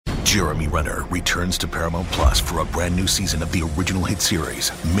Jeremy Renner returns to Paramount Plus for a brand new season of the original hit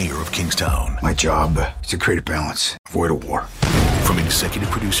series, Mayor of Kingstown. My job is to create a balance, avoid a war. From executive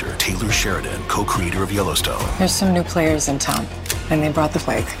producer Taylor Sheridan, co-creator of Yellowstone. There's some new players in town, and they brought the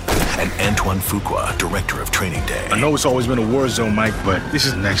plague. And Antoine Fuqua, director of Training Day. I know it's always been a war zone, Mike, but this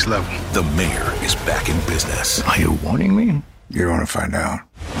is next level. The mayor is back in business. Are you warning me? You don't want to find out.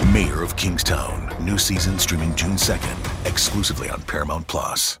 Mayor of Kingstown. New season streaming June 2nd, exclusively on Paramount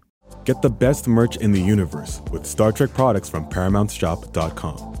Plus. Get the best merch in the universe with Star Trek products from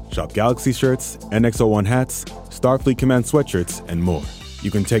ParamountShop.com. Shop Galaxy shirts, NX-01 hats, Starfleet Command sweatshirts, and more. You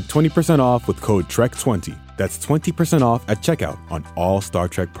can take 20% off with code TREK20. That's 20% off at checkout on all Star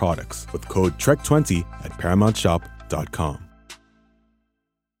Trek products with code TREK20 at ParamountShop.com.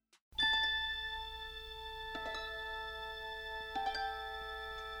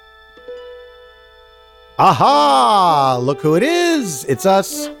 Aha! Look who it is! It's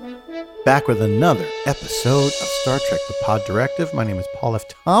us, back with another episode of Star Trek The Pod Directive. My name is Paul F.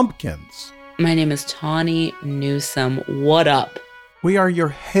 Tompkins. My name is Tawny Newsome. What up? We are your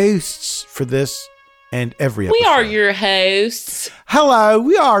hosts for this and every episode. We are your hosts. Hello,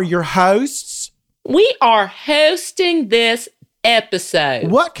 we are your hosts. We are hosting this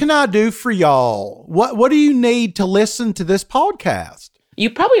episode. What can I do for y'all? What do you need to listen to this podcast? You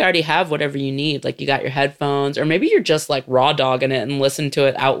probably already have whatever you need. Like you got your headphones, or maybe you're just like raw dogging it and listen to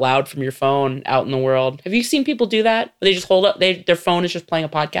it out loud from your phone out in the world. Have you seen people do that? They just hold up, their phone is just playing a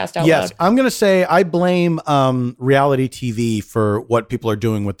podcast out loud. Yes, I'm going to say I blame reality TV for what people are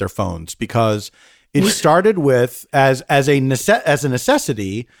doing with their phones, because it started with as a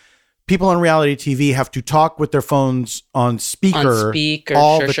necessity. People on reality TV have to talk with their phones on speaker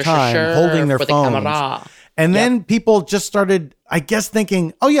all the time, holding their phones. And then people just started, I guess,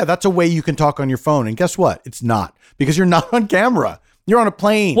 thinking, oh, yeah, that's a way you can talk on your phone. And guess what? It's not, because you're not on camera. You're on a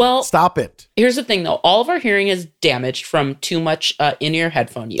plane. Well, stop it. Here's the thing, though. All of our hearing is damaged from too much in-ear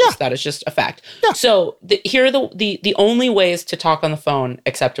headphone use. Yeah. That is just a fact. Yeah. So here are the only ways to talk on the phone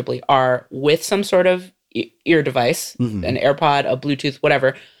acceptably are with some sort of ear device, an AirPod, a Bluetooth,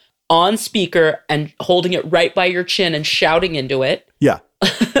 whatever, on speaker and holding it right by your chin and shouting into it. Yeah.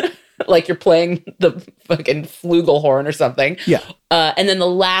 Like you're playing the fucking flugelhorn or something. Yeah. And then the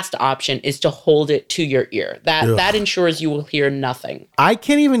last option is to hold it to your ear. That ensures you will hear nothing. I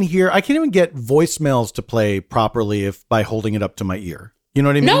can't even get voicemails to play properly by holding it up to my ear. You know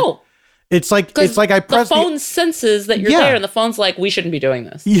what I mean? No. It's like I press the phone senses that you're there, and the phone's like, we shouldn't be doing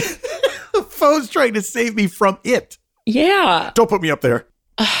this. Yeah. The phone's trying to save me from it. Yeah. Don't put me up there.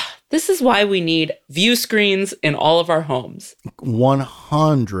 This is why we need view screens in all of our homes.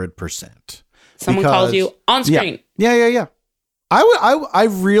 100%. Someone calls you on screen. Yeah. I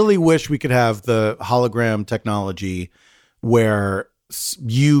really wish we could have the hologram technology where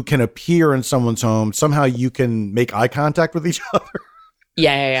you can appear in someone's home. Somehow you can make eye contact with each other.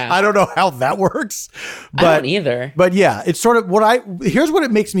 Yeah. I don't know how that works. But, I don't either. But yeah, it's sort of here's what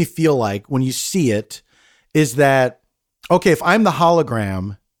it makes me feel like when you see it is that, okay, if I'm the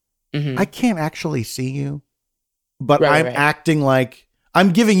hologram, I can't actually see you, but I'm acting like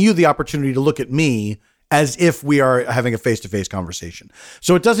I'm giving you the opportunity to look at me as if we are having a face-to-face conversation.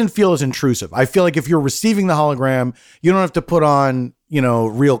 So it doesn't feel as intrusive. I feel like if you're receiving the hologram, you don't have to put on,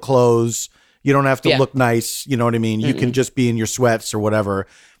 real clothes. You don't have to look nice. You know what I mean? You can just be in your sweats or whatever.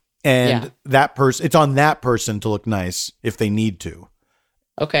 And that person, it's on that person to look nice if they need to.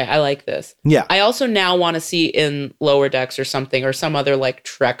 Okay, I like this. Yeah. I also now want to see in Lower Decks or something, or some other like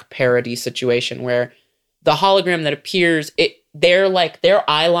Trek parody situation where the hologram that appears, they're like, their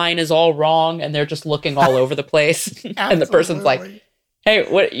eye line is all wrong and they're just looking all over the place. And the person's like, hey,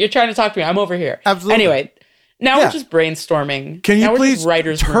 what, you're trying to talk to me? I'm over here. Absolutely. Anyway, now we're just brainstorming. Can you now please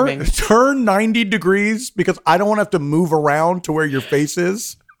turn 90 degrees? Because I don't want to have to move around to where your face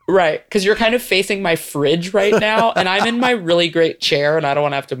is. Right, because you're kind of facing my fridge right now, and I'm in my really great chair, and I don't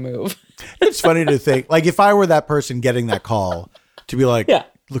want to have to move. It's funny to think, like, if I were that person getting that call, to be like,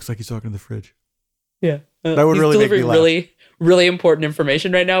 looks like he's talking to the fridge. Yeah. That would really make me laugh. Really, really important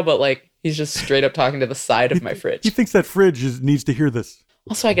information right now, but, like, he's just straight up talking to the side of my fridge. He thinks that fridge needs to hear this.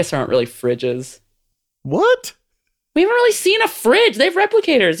 Also, I guess there aren't really fridges. What? We haven't really seen a fridge. They have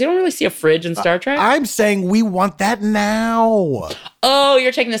replicators. You don't really see a fridge in Star Trek. I'm saying we want that now. Oh,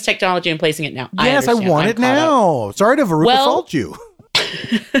 you're taking this technology and placing it now. Yes, I want it now. Sorry to Veruca fault you.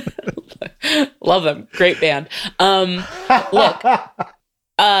 Love them. Great band. Look,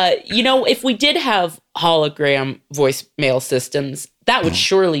 if we did have hologram voicemail systems, that would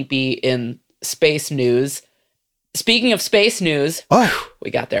surely be in space news. Speaking of space news,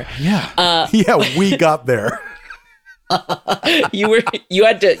 we got there. Yeah. We got there. You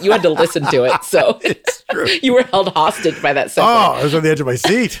had to listen to it, so It's true. you were held hostage by that segue. Oh, I was on the edge of my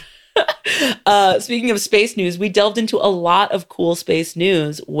seat. Speaking of space news, we delved into a lot of cool space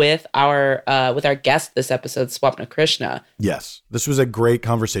news with our guest this episode, Swapna Krishna. Yes, this was a great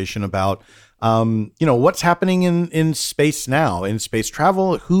conversation about what's happening in space now, in space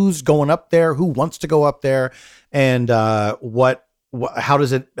travel, who's going up there, who wants to go up there, and how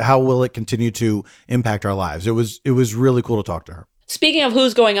will it continue to impact our lives? It was really cool to talk to her. Speaking of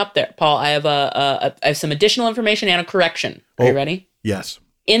who's going up there, Paul, I have some additional information and a correction. Are you ready? Yes.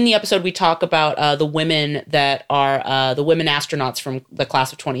 In the episode, we talk about the women that are the women astronauts from the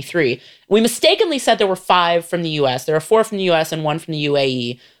class of 23. We mistakenly said there were 5 from the U.S. There are 4 from the U.S. and 1 from the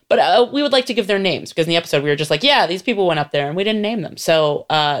UAE. But we would like to give their names because in the episode, we were just like, yeah, these people went up there and we didn't name them. So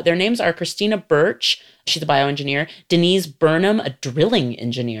their names are Christina Birch, she's a bioengineer, Denise Burnham, a drilling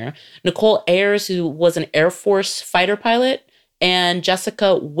engineer, Nicole Ayers, who was an Air Force fighter pilot, and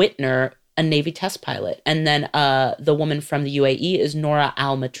Jessica Whitner, a Navy test pilot. And then the woman from the UAE is Nora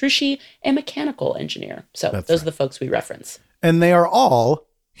Al-Matrushi, a mechanical engineer. So those are the folks we reference. And they are all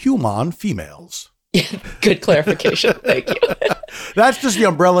human females. Good clarification. Thank you. That's just the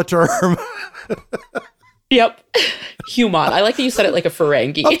umbrella term. Yep. Human. I like that you said it like a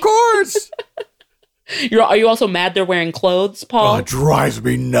Ferengi. Of course. Are you also mad they're wearing clothes, Paul? Oh, it drives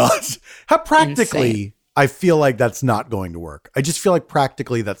me nuts. How practically... Insane. I feel like that's not going to work. I just feel like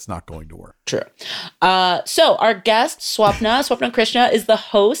practically that's not going to work. True. So our guest, Swapna Krishna, is the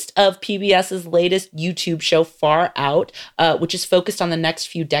host of PBS's latest YouTube show, Far Out, which is focused on the next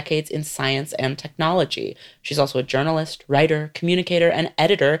few decades in science and technology. She's also a journalist, writer, communicator, and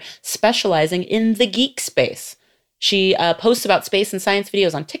editor specializing in the geek space. She posts about space and science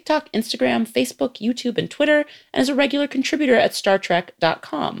videos on TikTok, Instagram, Facebook, YouTube, and Twitter, and is a regular contributor at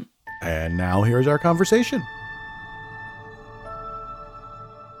StarTrek.com. And now here's our conversation.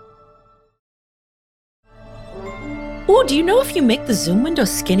 Oh, do you know if you make the Zoom window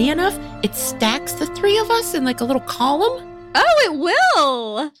skinny enough, it stacks the 3 of us in like a little column? Oh, it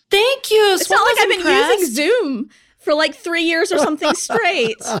will. Thank you. It's not like I've been using Zoom for like 3 years or something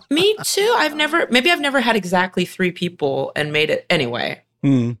straight. Me too. I've never had exactly 3 people and made it anyway.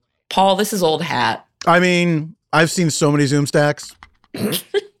 Paul, this is old hat. I mean, I've seen so many Zoom stacks.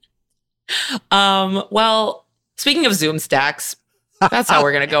 Well, speaking of Zoom stacks, that's how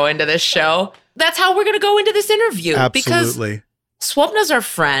we're going to go into this show. That's how we're going to go into this interview. Absolutely. Because Swapna's our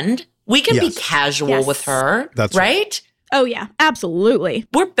friend. We can be casual with her. That's right. Oh, yeah, absolutely.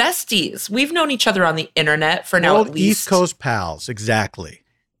 We're besties. We've known each other on the internet for now at least. East Coast pals. Exactly.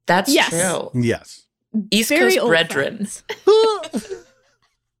 That's true. Yes. East Very Coast brethren.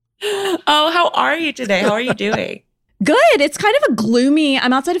 Oh, how are you today? How are you doing? Good. It's kind of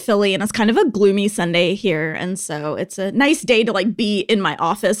I'm outside of Philly and it's kind of a gloomy Sunday here. And so it's a nice day to like be in my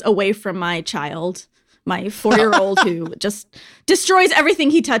office away from my child, my 4-year-old who just destroys everything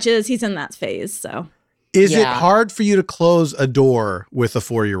he touches. He's in that phase. So is it hard for you to close a door with a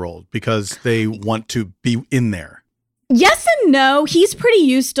 4-year-old because they want to be in there? Yes and no. He's pretty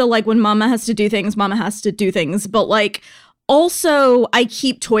used to like when mama has to do things, but like also, I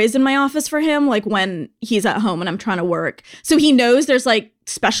keep toys in my office for him, like when he's at home and I'm trying to work. So he knows there's like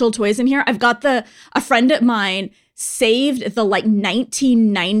special toys in here. I've got a friend of mine saved the like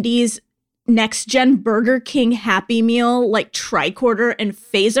 1990s next gen Burger King Happy Meal, like tricorder and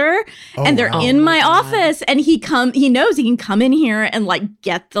phaser. And they're in my office and he knows he can come in here and like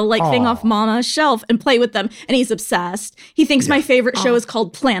get the like thing off mama's shelf and play with them. And he's obsessed. He thinks my favorite show is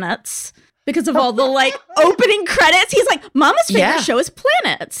called Planets. Because of all the like opening credits, he's like, "Mama's favorite show is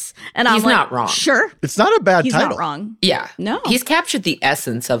Planets," and I'm he's like, not wrong. Sure, it's not a bad he's title. Not wrong. Yeah, no, he's captured the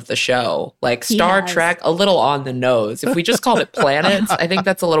essence of the show, like Star Trek, a little on the nose. If we just called it Planets, I think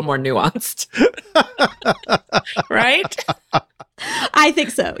that's a little more nuanced, right? I think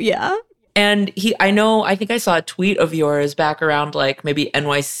so. Yeah. And I think I saw a tweet of yours back around like maybe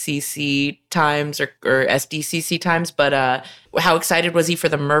NYCC times or SDCC times, but how excited was he for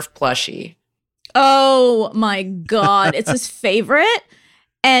the Murph plushie? Oh my God. It's his favorite.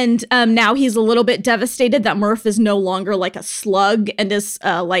 And now he's a little bit devastated that Murph is no longer like a slug and is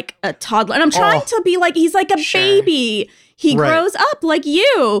like a toddler. And I'm trying to be like, he's like a baby. He grows up like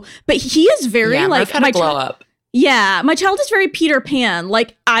you. But he is very like... Murph had to glow up. Yeah, my child is very Peter Pan.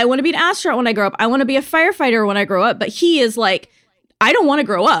 Like, I want to be an astronaut when I grow up. I want to be a firefighter when I grow up. But he is like, I don't want to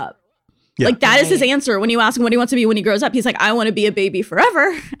grow up. Yeah. Like, that is his answer when you ask him what he wants to be when he grows up. He's like, I want to be a baby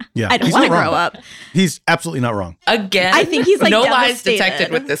forever. Yeah, I don't want to grow up. He's absolutely not wrong. Again, I think he's like no devastated. lies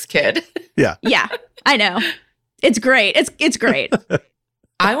detected with this kid. Yeah. Yeah, I know. It's great. It's great.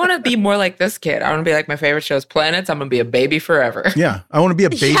 I want to be more like this kid. I want to be like, my favorite show is Planets. I'm going to be a baby forever. Yeah. I want to be a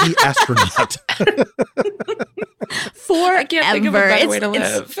baby astronaut. Forever. I can't think of a better way to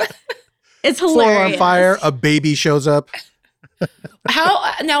live. It's Floor hilarious. on fire. A baby shows up.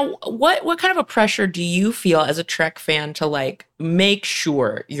 What kind of a pressure do you feel as a Trek fan to like make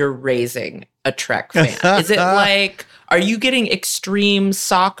sure you're raising a Trek fan? Is it like, are you getting extreme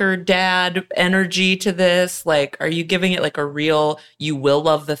soccer dad energy to this? Like, are you giving it like a real, you will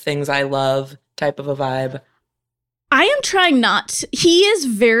love the things I love type of a vibe? I am trying not to. He is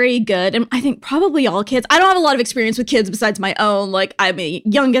very good. And I think probably all kids. I don't have a lot of experience with kids besides my own. Like, I'm a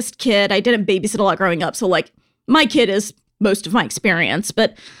youngest kid. I didn't babysit a lot growing up. So like my kid is most of my experience.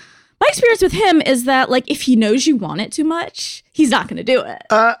 But my experience with him is that like if he knows you want it too much, he's not going to do it.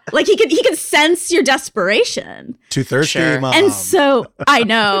 Like he can sense your desperation. Too thirsty, Mom. And so I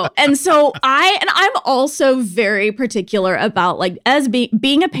know. And so I'm also very particular about like as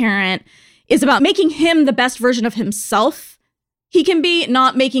being a parent is about making him the best version of himself he can be,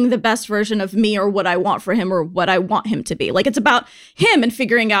 not making the best version of me or what I want for him or what I want him to be. Like it's about him and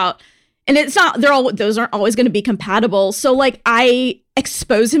figuring out. And it's not, those aren't always going to be compatible. So like I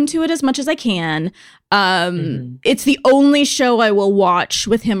expose him to it as much as I can. It's the only show I will watch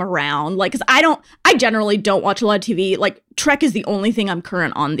with him around. Like, cause I generally don't watch a lot of TV. Like Trek is the only thing I'm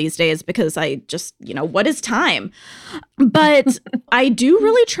current on these days because I just, what is time? But I do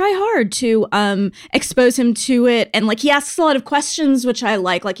really try hard to expose him to it. And like he asks a lot of questions, which I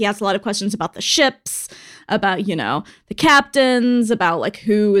like. Like he asks a lot of questions about the ships, about, the captains, about like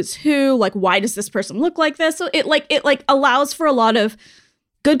who is who, like why does this person look like this? So it allows for a lot of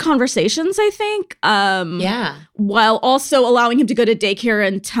good conversations, I think. While also allowing him to go to daycare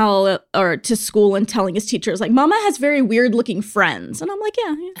and to school and telling his teachers like, Mama has very weird looking friends. And I'm like,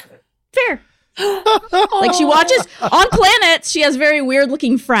 yeah, fair. Like she watches on Planets, she has very weird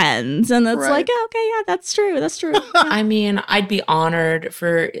looking friends, and it's like, oh, okay, yeah, that's true. Yeah. I mean, I'd be honored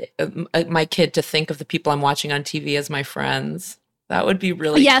for my kid to think of the people I'm watching on TV as my friends. That would be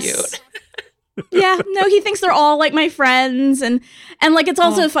really cute. Yeah, no, he thinks they're all like my friends, and like it's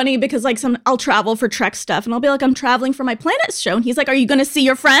also funny because like I'll travel for Trek stuff, and I'll be like, I'm traveling for my Planets show, and he's like, are you going to see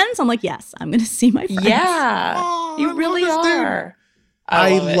your friends? I'm like, yes, I'm going to see my friends. Yeah, you really are. Dude.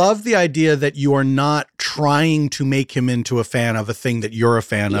 I love the idea that you are not trying to make him into a fan of a thing that you're a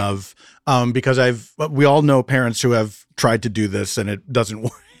fan of, because we all know parents who have tried to do this and it doesn't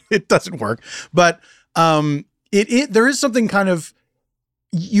work. It doesn't work. But there is something kind of,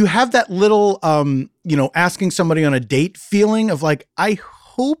 you have that little asking somebody on a date feeling of like, I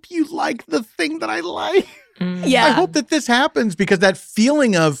hope you like the thing that I like. Yeah, I hope that this happens, because that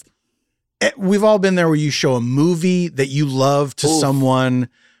feeling of, we've all been there where you show a movie that you love to someone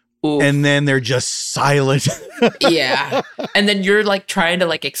and then they're just silent. Yeah. And then you're like trying to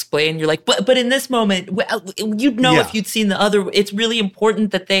like explain. You're like, but in this moment, you'd know if you'd seen the other. It's really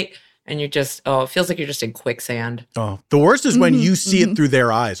important that and you're just, it feels like you're just in quicksand. Oh, the worst is when you see it through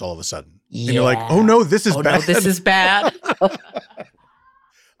their eyes all of a sudden. Yeah. And you're like, oh no, this is bad. No, this is bad.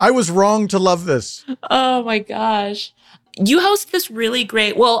 I was wrong to love this. Oh my gosh. You host this really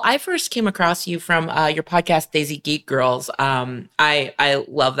great. Well, I first came across you from your podcast, Daisy Geek Girls. I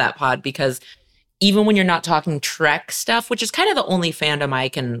love that pod because even when you're not talking Trek stuff, which is kind of the only fandom I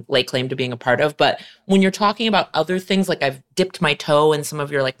can lay claim to being a part of, but when you're talking about other things, like I've dipped my toe in some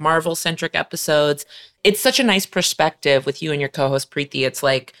of your like Marvel centric episodes, it's such a nice perspective with you and your co-host Preeti. It's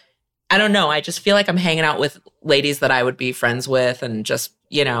like, I don't know, I just feel like I'm hanging out with ladies that I would be friends with, and just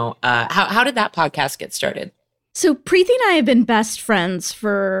how did that podcast get started? So Preeti and I have been best friends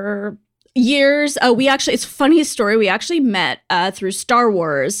for years. It's a funny story. We actually met through Star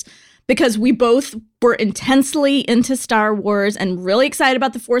Wars because we both were intensely into Star Wars and really excited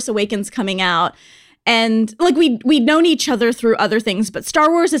about The Force Awakens coming out. And like we'd known each other through other things, but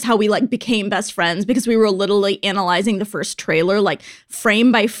Star Wars is how we like became best friends, because we were literally analyzing the first trailer like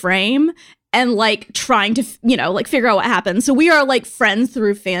frame by frame and like trying to, like figure out what happened. So we are like friends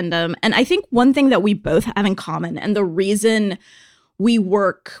through fandom. And I think one thing that we both have in common, and the reason we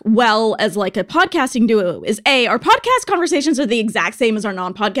work well as like a podcasting duo, is our podcast conversations are the exact same as our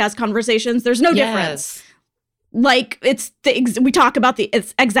non-podcast conversations. There's no difference. Like we talk about the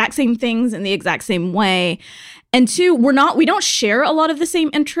exact same things in the exact same way. And two, we don't share a lot of the same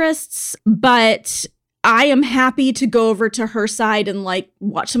interests, but I am happy to go over to her side and like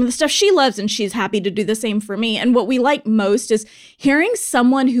watch some of the stuff she loves, and she's happy to do the same for me. And what we like most is hearing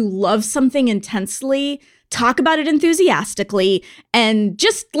someone who loves something intensely talk about it enthusiastically, and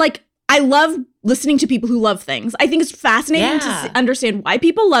just like I love listening to people who love things. I think it's fascinating to understand why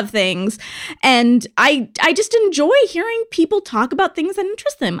people love things. And I just enjoy hearing people talk about things that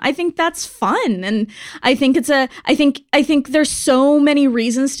interest them. I think that's fun. And I think I think there's so many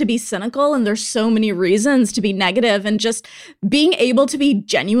reasons to be cynical and there's so many reasons to be negative, and just being able to be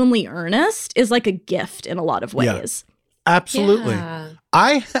genuinely earnest is like a gift in a lot of ways. Yeah, absolutely. Yeah.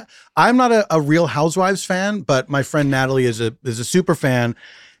 I'm not a Real Housewives fan, but my friend Natalie is a super fan.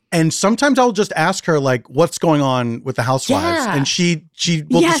 And sometimes I'll just ask her, like, what's going on with the Housewives? And she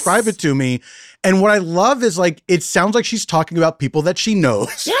will describe it to me. And what I love is, like, it sounds like she's talking about people that she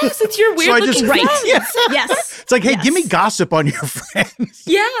knows. Yes, it's your weird looking friends. Yes. It's like, hey, give me gossip on your friends.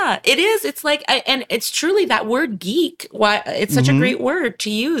 Yeah, it is. It's like, and it's truly that word geek. Why it's such a great word to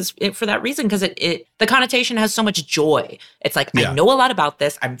use for that reason, because it the connotation has so much joy. It's like, I know a lot about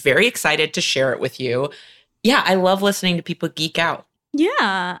this. I'm very excited to share it with you. Yeah, I love listening to people geek out.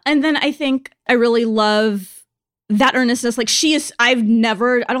 Yeah. And then I think I really love that earnestness. Like I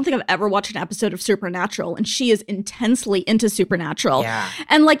don't think I've ever watched an episode of Supernatural, and she is intensely into Supernatural. Yeah.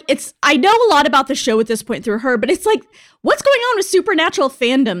 And like, I know a lot about the show at this point through her, but it's like, what's going on with Supernatural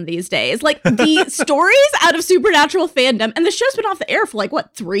fandom these days? Like the stories out of Supernatural fandom, and the show's been off the air for like,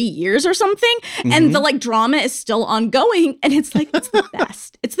 3 years or something. And the like drama is still ongoing. And it's like, it's the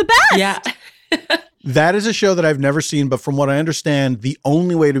best. It's the best. Yeah. That is a show that I've never seen, but from what I understand, the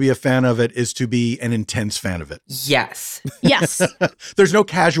only way to be a fan of it is to be an intense fan of it. Yes. Yes. There's no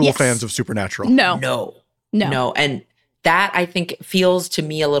casual fans of Supernatural. No. And that, I think, feels to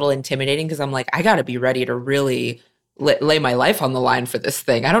me a little intimidating, because I'm like, I got to be ready to really lay my life on the line for this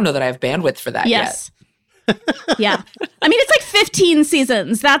thing. I don't know that I have bandwidth for that yet. Yeah. I mean, it's like 15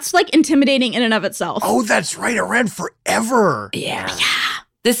 seasons. That's like intimidating in and of itself. Oh, that's right. It ran forever. Yeah.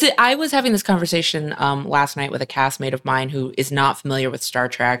 I was having this conversation last night with a castmate of mine who is not familiar with Star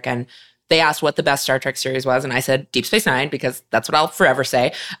Trek, and they asked what the best Star Trek series was, and I said Deep Space Nine, because that's what I'll forever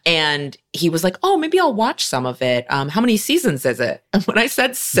say. And he was like, oh, maybe I'll watch some of it. How many seasons is it? And when I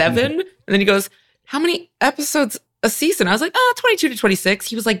said 7, and then he goes, how many episodes a season? I was like, 22 to 26.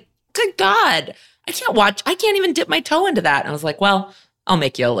 He was like, good God, I can't even dip my toe into that. And I was like, well, I'll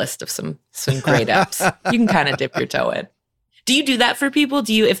make you a list of some great eps. You can kind of dip your toe in. Do you do that for people?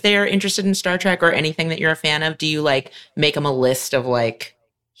 Do you, if they're interested in Star Trek or anything that you're a fan of, do you like make them a list of like,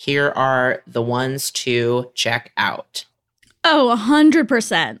 here are the ones to check out? Oh,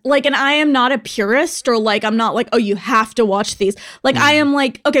 100%. Like, and I am not a purist, or like, I'm not like, oh, you have to watch these. Like, I am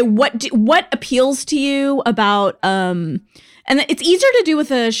like, okay, what appeals to you about, and it's easier to do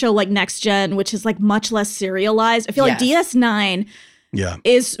with a show like Next Gen, which is like much less serialized. I feel like DS9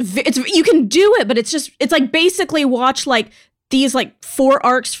 it's you can do it, but it's like basically watch like these like 4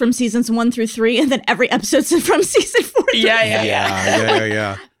 arcs from seasons 1 through 3, and then every episode's from season 4 through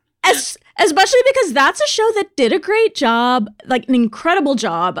Yeah. Especially because that's a show that did a great job, like an incredible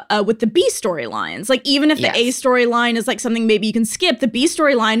job with the B storylines. Like, even if the A storyline is like something maybe you can skip, the B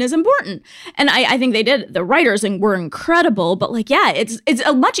storyline is important. And I think they did. The writers were incredible. But like, yeah, it's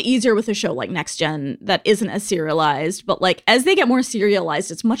much easier with a show like Next Gen that isn't as serialized. But like, as they get more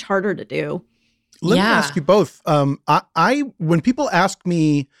serialized, it's much harder to do. Let me ask you both. I when people ask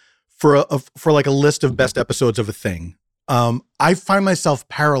me for like a list of best episodes of a thing, I find myself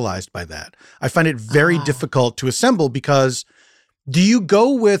paralyzed by that. I find it very difficult to assemble, because do you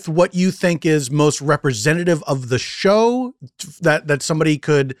go with what you think is most representative of the show, that somebody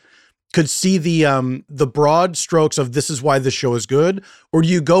could see the broad strokes of this is why the show is good, or do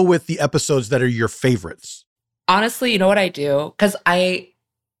you go with the episodes that are your favorites? Honestly, you know what I do? Because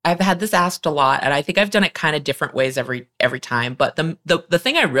I've had this asked a lot, and I think I've done it kind of different ways every time. But the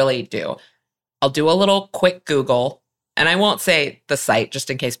thing I really do, I'll do a little quick Google, and I won't say the site just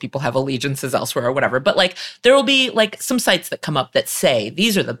in case people have allegiances elsewhere or whatever. But like, there will be like some sites that come up that say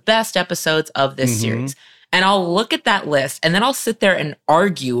these are the best episodes of this series, and I'll look at that list, and then I'll sit there and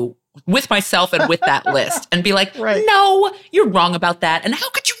argue with myself and with that list and be like, no, you're wrong about that. And how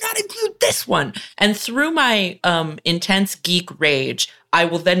could you not include this one? And through my intense geek rage, I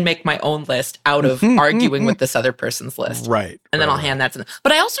will then make my own list out of arguing with this other person's list. Right. And then I'll hand that to them.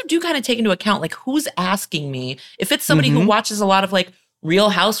 But I also do kind of take into account, like, who's asking me. If it's somebody who watches a lot of like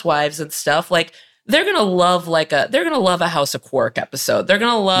Real Housewives and stuff, like, they're going to love a House of Quark episode. They're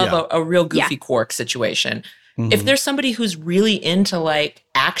going to love a real goofy Quark situation. If there's somebody who's really into like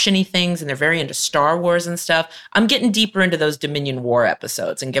action-y things and they're very into Star Wars and stuff, I'm getting deeper into those Dominion War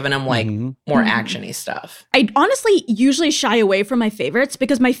episodes and giving them like more action-y stuff. I honestly usually shy away from my favorites,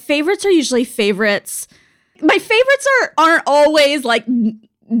 because my favorites are usually favorites. My favorites aren't always like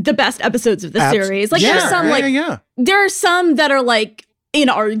the best episodes of the series. Like, there's some there are some that are like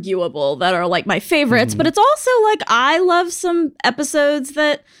inarguable that are like my favorites, but it's also like I love some episodes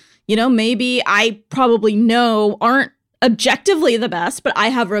that, you know, maybe I probably know aren't objectively the best, but I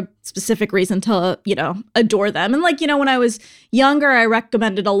have a specific reason to, you know, adore them. And like, you know, when I was younger, I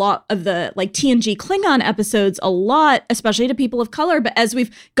recommended a lot of the like TNG Klingon episodes a lot, especially to people of color. But as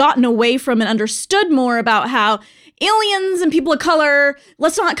we've gotten away from and understood more about how aliens and people of color,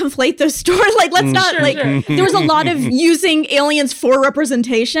 let's not conflate those stories. Like, let's not there was a lot of using aliens for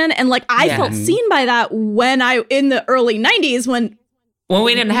representation. And like, I felt seen by that when in the early 90s when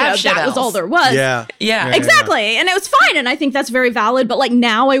we didn't have shit that else. was all there was. Yeah. Exactly. And it was fine. And I think that's very valid. But like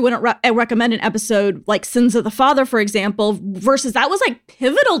now I wouldn't recommend an episode like Sins of the Father, for example, versus that was like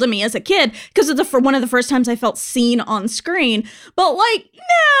pivotal to me as a kid because it's for one of the first times I felt seen on screen. But like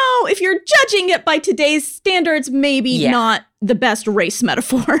now, if you're judging it by today's standards, maybe not the best race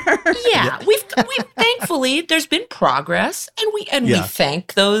metaphor. We've thankfully there's been progress, and we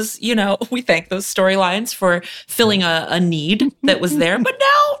thank those, you know, we thank those storylines for filling a need that was there. But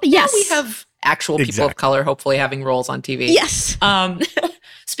now we have actual people of color hopefully having roles on TV. Yes.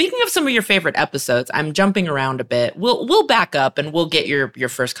 Speaking of some of your favorite episodes, I'm jumping around a bit. We'll back up and we'll get your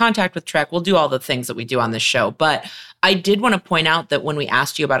first contact with Trek. We'll do all the things that we do on this show. But I did want to point out that when we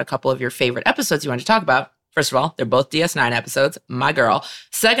asked you about a couple of your favorite episodes you wanted to talk about, first of all, they're both DS9 episodes, my girl.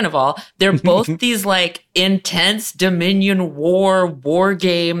 Second of all, they're both these like intense Dominion war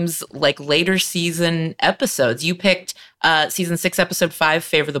games, like later season episodes. You picked season 6, episode 5,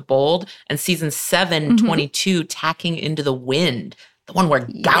 Favor the Bold, and season 7, 22, Tacking into the Wind. The one where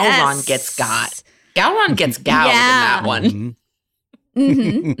Gowron gets got. Gowron gets gouged in that one.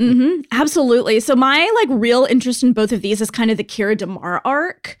 Absolutely. So my like real interest in both of these is kind of the Kira Damar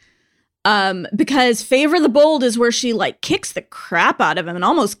arc. Because Favor the Bold is where she like kicks the crap out of him and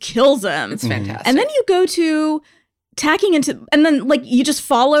almost kills him. It's fantastic. And then you go to Tacking into, and then like you just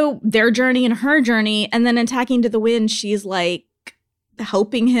follow their journey and her journey, and then in Tacking into the Wind, she's like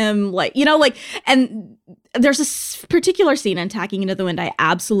helping him, like, you know, like, and there's a particular scene in Tacking into the Wind I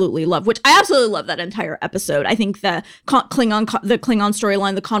absolutely love, which I absolutely love that entire episode. I think the Klingon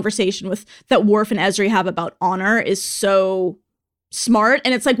storyline, the conversation with that Worf and Ezri have about honor is so smart,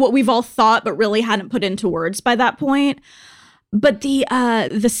 and it's like what we've all thought but really hadn't put into words by that point. But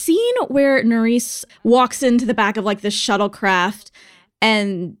the scene where Nerys walks into the back of like this shuttlecraft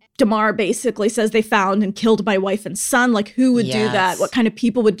and Damar basically says they found and killed my wife and son, like who would do that? What kind of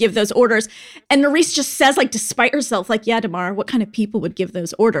people would give those orders? And Nerys just says, like, despite herself, like, yeah, Damar, what kind of people would give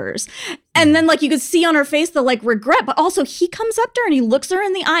those orders? And then like you could see on her face the like regret, but also he comes up to her and he looks her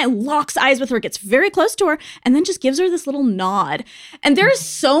in the eye and locks eyes with her, gets very close to her, and then just gives her this little nod. And there's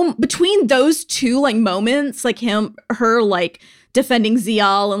so between those two like moments, like her like defending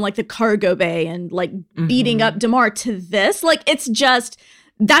Zial and like the cargo bay and like beating up Damar to this, like it's just,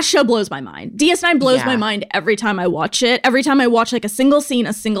 that show blows my mind. DS9 blows my mind every time I watch it. Every time I watch like a single scene,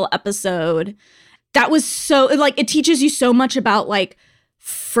 a single episode. That was so, like, it teaches you so much about like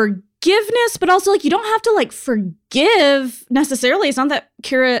forgiveness, but also like you don't have to like forgive necessarily. It's not that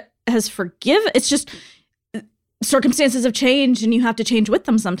Kira has forgiven. It's just circumstances have changed and you have to change with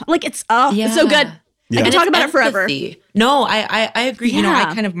them sometimes. Like it's so good. I can talk about it forever. No, I agree. You know,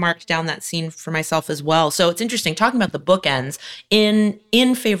 I kind of marked down that scene for myself as well. So it's interesting talking about the bookends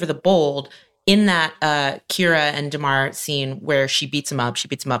in Favor the Bold. In that Kira and Damar scene where she beats him up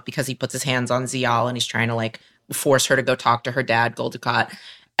because he puts his hands on Zial and he's trying to like force her to go talk to her dad, Gul Dukat.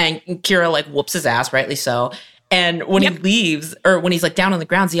 And Kira like whoops his ass, rightly so. And when he leaves, or when he's like down on the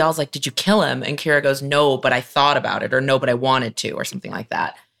ground, Zial's like, "Did you kill him?" And Kira goes, "No, but I thought about it," or "No, but I wanted to," or something like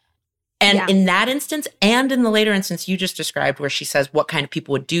that. And in that instance, and in the later instance you just described where she says, what kind of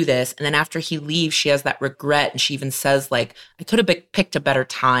people would do this? And then after he leaves, she has that regret. And she even says, like, I could have picked a better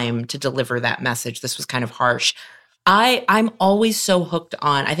time to deliver that message. This was kind of harsh. I'm always so hooked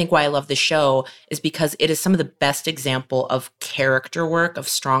on, I think why I love this show is because it is some of the best example of character work, of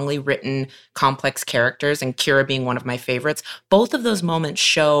strongly written, complex characters, and Kira being one of my favorites. Both of those moments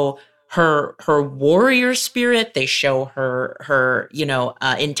show her warrior spirit. They show her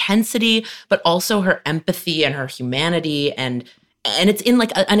intensity, but also her empathy and her humanity. And it's in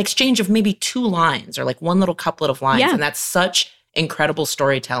like an exchange of maybe 2 lines or like one little couplet of lines. And that's such incredible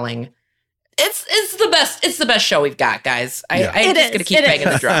storytelling. It's the best. It's the best show we've got, guys. I'm just gonna keep banging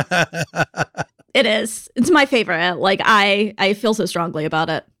the drum. It is. It's my favorite. Like I feel so strongly about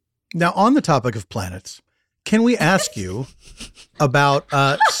it. Now, on the topic of planets, can we ask you about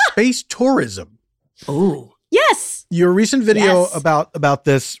space tourism? Oh, yes. Your recent video about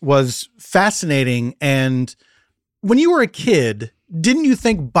this was fascinating. And when you were a kid, didn't you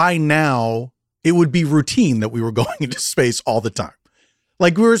think by now it would be routine that we were going into space all the time?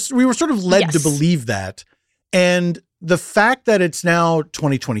 Like we were sort of led to believe that. And the fact that it's now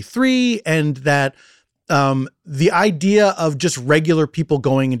 2023 and that the idea of just regular people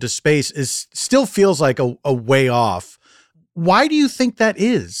going into space still feels like a way off. Why do you think that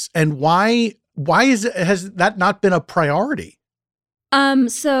is? And why has that not been a priority?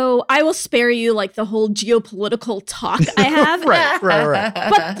 So I will spare you like the whole geopolitical talk I have. Right.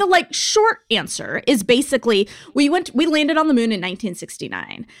 But the like short answer is basically we landed on the moon in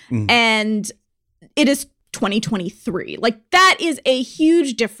 1969 and it is 2023. Like that is a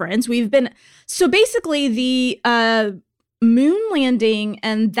huge difference. So basically the moon landing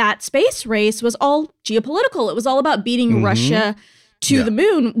and that space race was all geopolitical. It was all about beating Russia to the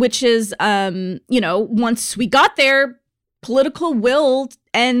moon, which is, once we got there, political will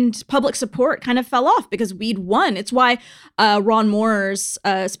and public support kind of fell off because we'd won. It's why Ron Moore's,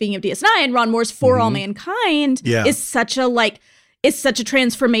 speaking of DS9, Ron Moore's For All Mankind is such a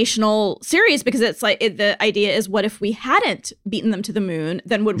transformational series because it's like the idea is what if we hadn't beaten them to the moon,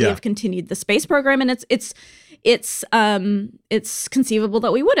 then would we have continued the space program? And it's conceivable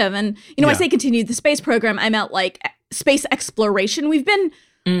that we would have. And I say continued the space program, I meant like space exploration. We've been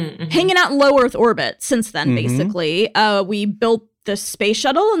hanging out in low Earth orbit since then. Basically, we built the space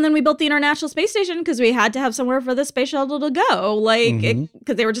shuttle and then we built the International Space Station because we had to have somewhere for the space shuttle to go,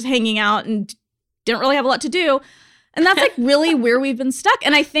 because they were just hanging out and didn't really have a lot to do. And that's like really where we've been stuck.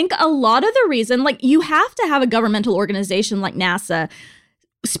 And I think a lot of the reason, like you have to have a governmental organization like NASA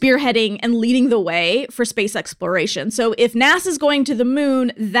spearheading and leading the way for space exploration. So if NASA's going to the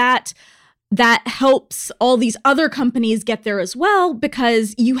moon, that helps all these other companies get there as well,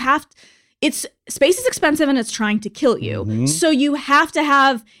 because space is expensive and it's trying to kill you. So you have to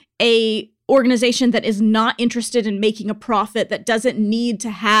have a organization that is not interested in making a profit, that doesn't need to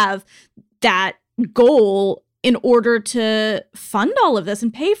have that goal in order to fund all of this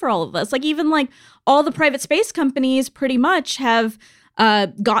and pay for all of this. Like even like all the private space companies pretty much have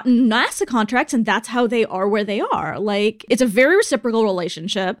gotten NASA contracts, and that's how they are where they are. Like it's a very reciprocal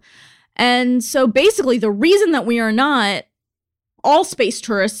relationship. And so basically the reason that we are not all space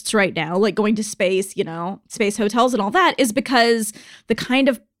tourists right now, like going to space, space hotels and all that, is because the kind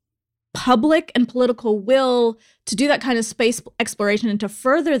of public and political will to do that kind of space exploration and to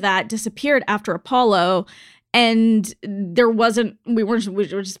further that disappeared after Apollo. And we've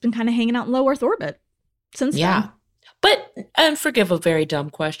just been kind of hanging out in low Earth orbit since then. But, and forgive a very dumb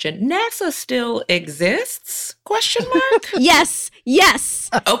question, NASA still exists? Question mark? Yes.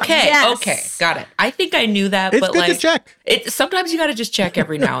 Okay. Yes. Okay. Got it. I think I knew that, it's but good to check. Sometimes you got to just check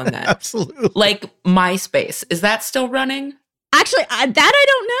every now and then. Absolutely. Like MySpace, is that still running? Actually, that I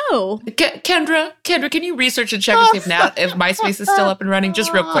don't know. Kendra, can you research and check and see if MySpace is still up and running,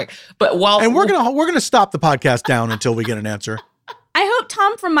 just real quick? But we're gonna stop the podcast down until we get an answer. I hope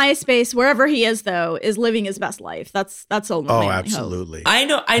Tom from MySpace, wherever he is though, is living his best life. That's all. Oh, absolutely.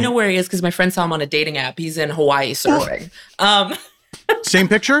 Hope. I know where he is because my friend saw him on a dating app. He's in Hawaii surfing. Same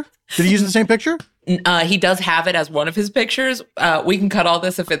picture? Did he use the same picture? He does have it as one of his pictures. We can cut all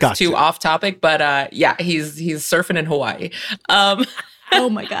this if it's too off topic, but he's surfing in Hawaii. Oh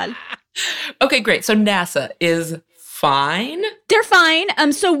my God. Okay, great. So NASA is fine. They're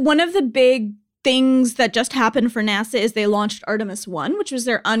fine. So one of the big things that just happened for NASA is they launched Artemis 1, which was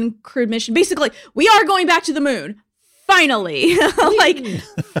their uncrewed mission. Basically, we are going back to the moon. Finally.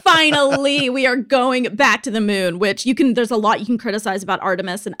 Finally, we are going back to the moon, which there's a lot you can criticize about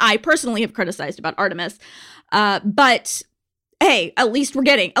Artemis, and I personally have criticized about Artemis. But hey, at least we're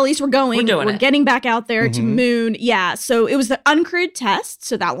going. We're getting back out there to moon. Yeah. So it was the uncrewed test.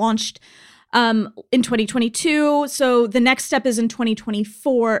 So that launched in 2022. So the next step is in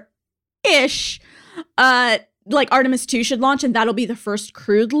 2024-ish. Like Artemis 2 should launch, and that'll be the first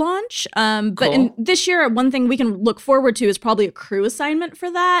crewed launch. But in this year, one thing we can look forward to is probably a crew assignment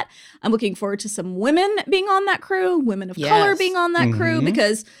for that. I'm looking forward to some women being on that crew, women of color being on that crew,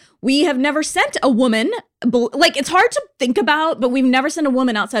 because we have never sent a woman. Like it's hard to think about, but we've never sent a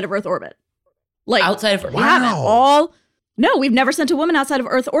woman outside of Earth orbit. Like outside of we haven't. No, we've never sent a woman outside of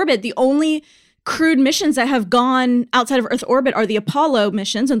Earth orbit. The only crewed missions that have gone outside of Earth orbit are the Apollo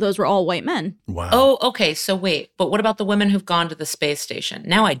missions, and those were all white men. Wow. Oh, okay. So wait, but what about the women who've gone to the space station?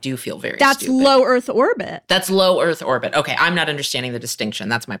 Now I do feel very That's stupid. low Earth orbit. That's low Earth orbit. Okay, I'm not understanding the distinction.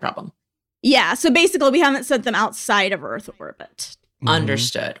 That's my problem. Yeah, so basically we haven't sent them outside of Earth orbit.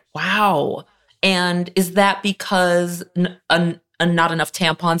 Understood. Wow. And is that because not enough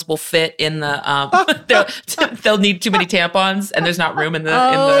tampons will fit in the they'll need too many tampons and there's not room in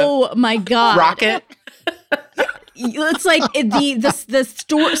the my God rocket? it's like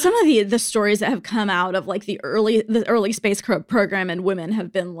some of the stories that have come out of like the early space program and women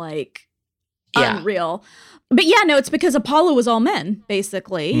have been like unreal. But yeah, no, it's because Apollo was all men,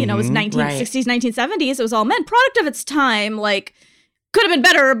 basically. You know, it was 1960s, 1970s. It was all men. Product of its time, like, could have been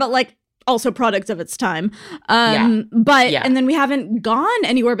better, but like also product of its time. And then we haven't gone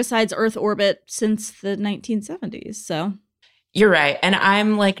anywhere besides Earth orbit since the 1970s. So you're right. And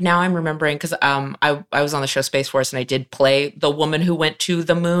I'm like, now I'm remembering because I was on the show Space Force and I did play the woman who went to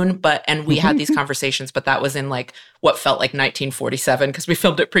the moon, and we had these conversations, but that was in like what felt like 1947 because we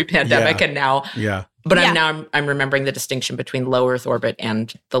filmed it pre-pandemic and now. Yeah. But I'm remembering the distinction between low Earth orbit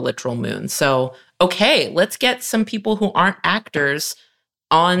and the literal moon. So, okay, let's get some people who aren't actors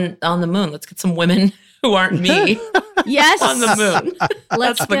on the moon. Let's get some women who aren't me yes. on the moon.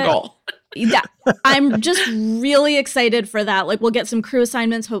 That's the goal. Yeah, I'm just really excited for that. Like, we'll get some crew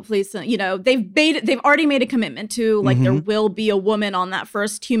assignments. Hopefully, they've already made a commitment to like there will be a woman on that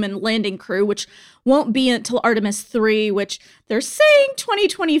first human landing crew, which won't be until Artemis 3, which they're saying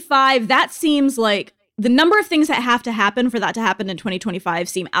 2025. That seems like the number of things that have to happen for that to happen in 2025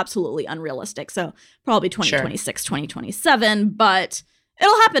 seem absolutely unrealistic. So probably 2026, 2027, but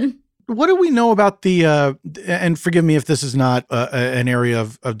it'll happen. What do we know about the, and forgive me if this is not an area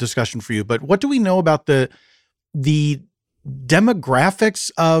of discussion for you, but what do we know about the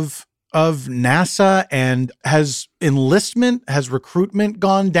demographics of NASA, and has recruitment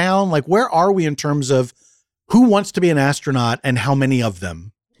gone down? Like, where are we in terms of who wants to be an astronaut and how many of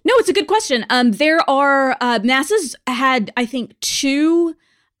them? No, it's a good question. There are, NASA's had, I think, 2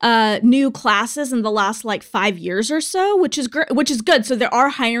 new classes in the last like 5 years or so, which is good. So there are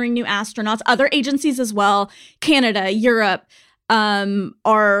hiring new astronauts. Other agencies as well, Canada, Europe,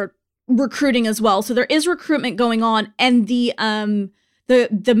 are recruiting as well. So there is recruitment going on, and the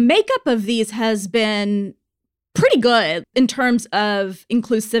makeup of these has been pretty good in terms of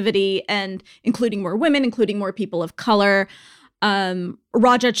inclusivity and including more women, including more people of color.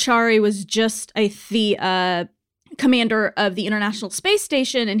 Rajachari was just the commander of the International Space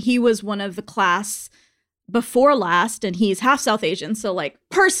Station, and he was one of the class before last, and he's half South Asian, so like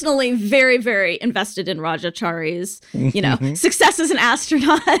personally very, very invested in Rajachari's success as an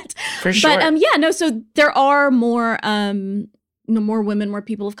astronaut. For sure. But so there are more more women, more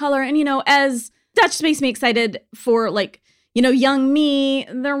people of color, and as that just makes me excited for like young me.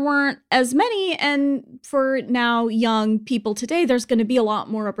 There weren't as many, and for now young people today, there's going to be a lot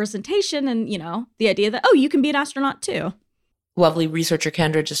more representation, and the idea that you can be an astronaut too. Lovely researcher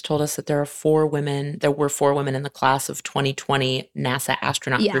Kendra just told us that there were 4 women in the class of 2020 NASA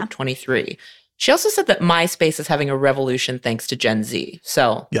astronaut group 23. She also said that MySpace is having a revolution thanks to Gen Z.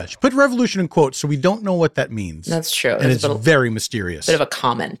 So yeah, she put revolution in quotes, so we don't know what that means. That's true. And it's very mysterious. Bit of a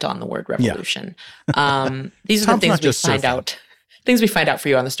comment on the word revolution. Yeah. These are the things we find out. Things we find out for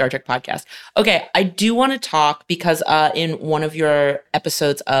you on the Star Trek podcast. Okay, I do want to talk because in one of your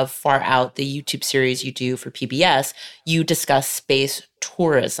episodes of Far Out, the YouTube series you do for PBS, you discuss space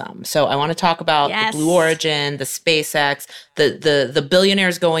tourism. So I want to talk about the Blue Origin, the SpaceX, the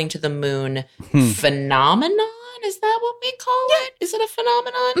billionaires going to the moon phenomenon. Is that what we call it? Is it a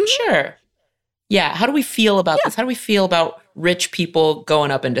phenomenon? Mm-hmm. Sure. Yeah. How do we feel about this? How do we feel about rich people going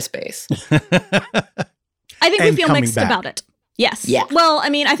up into space? I think we feel mixed about it. Yes. Yeah. Well, I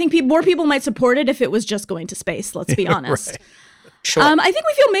mean, I think more people might support it if it was just going to space. Let's be honest. Right. Sure. I think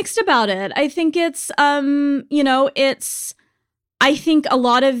we feel mixed about it. I think it's, I think a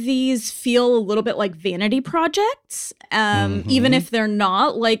lot of these feel a little bit like vanity projects, even if they're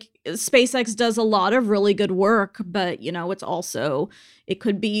not. Like SpaceX does a lot of really good work, but it's also, it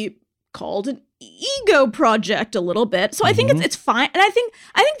could be called an ego project a little bit. So I think it's fine, and I think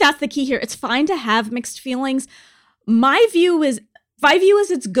that's the key here. It's fine to have mixed feelings. My view is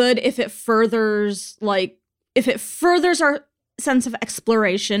it's good if it furthers our sense of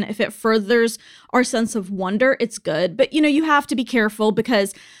exploration, if it furthers our sense of wonder, it's good. But you have to be careful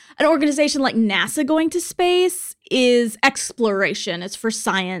because an organization like NASA going to space is exploration. It's for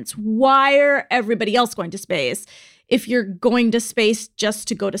science. Why are everybody else going to space? If you're going to space just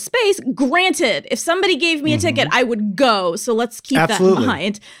to go to space, granted, if somebody gave me a ticket, I would go. So let's keep that in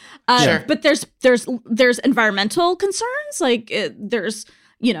mind. Sure. But there's environmental concerns. Like there's,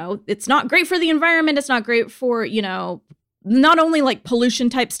 it's not great for the environment. It's not great for, not only like pollution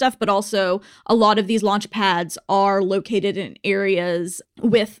type stuff, but also a lot of these launch pads are located in areas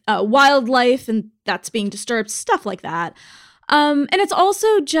with wildlife, and that's being disturbed, stuff like that. And it's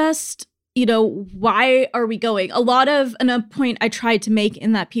also just, why are we going? And a point I tried to make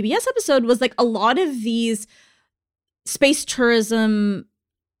in that PBS episode was like a lot of these space tourism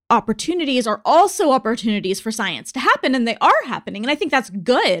opportunities are also opportunities for science to happen, and they are happening. And I think that's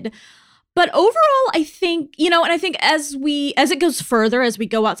good. But overall, I think, and I think as it goes further, as we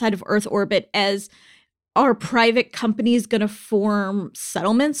go outside of Earth orbit, as are private companies going to form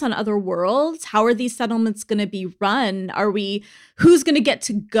settlements on other worlds? How are these settlements going to be run? Who's going to get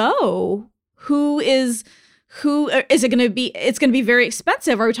to go? Who is it going to be? It's going to be very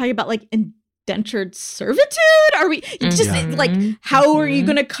expensive. Are we talking about like indentured servitude? Are we just like, how are you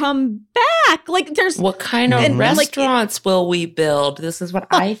going to come back? Like, there's what kind of restaurants will we build? This is what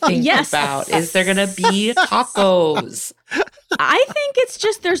I think about. Is there going to be tacos? I think it's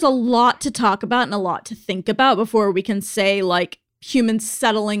just there's a lot to talk about and a lot to think about before we can say like humans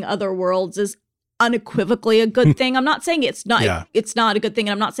settling other worlds is unequivocally a good thing. I'm not saying it's not it's not a good thing,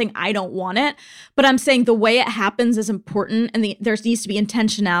 and I'm not saying I don't want it, but I'm saying the way it happens is important, and there needs to be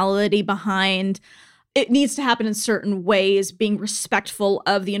intentionality behind it. Needs to happen in certain ways, being respectful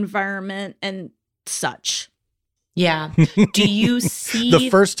of the environment and such. Yeah. Do you see the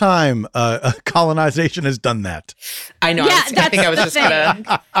first time colonization has done that? I know. Yeah, I think I was just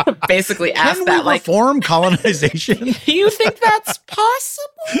gonna basically ask Can that. We reform colonization? Do you think that's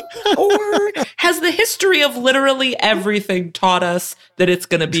possible, or has the history of literally everything taught us that it's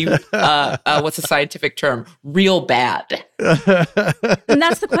going to be what's the scientific term? Real bad. And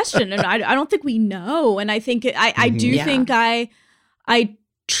that's the question, and I don't think we know. And I think I do think I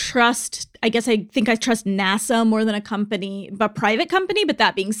trust. I guess I think I trust NASA more than a private company. But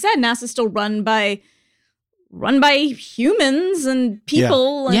that being said, NASA's still run by humans and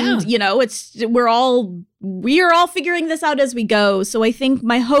people, and we are all figuring this out as we go. So I think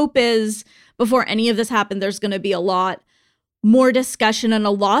my hope is before any of this happened, there's going to be a lot more discussion and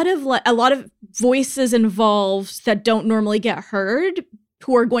a lot of voices involved that don't normally get heard,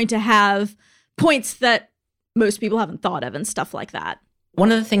 who are going to have points that most people haven't thought of and stuff like that. One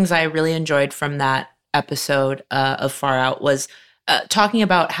of the things I really enjoyed from that episode of Far Out was talking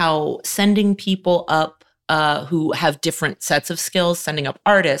about how sending people up who have different sets of skills, sending up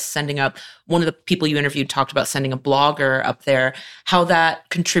artists, sending up, one of the people you interviewed talked about sending a blogger up there, how that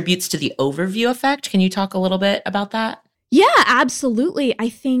contributes to the overview effect. Can you talk a little bit about that? Yeah, absolutely. I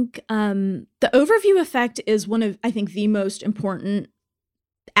think the overview effect is one of, I think, the most important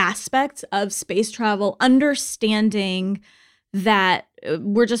aspects of space travel, understanding that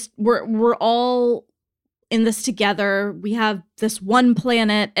we're all in this together. We have this one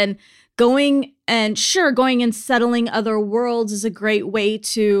planet, and going and settling other worlds is a great way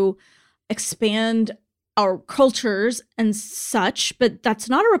to expand our cultures and such, but that's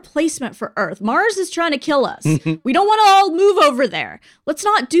not a replacement for Earth. Mars is trying to kill us. We don't want to all move over there. Let's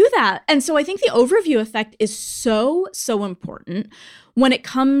not do that. And so I think the overview effect is so important when it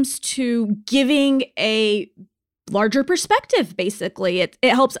comes to giving a larger perspective. Basically, it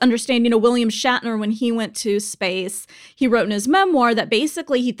helps understand, William Shatner, when he went to space, he wrote in his memoir that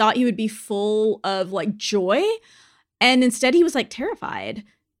basically he thought he would be full of like joy, and instead he was like terrified,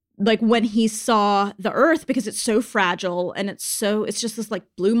 like when he saw the Earth, because it's so fragile and it's just this like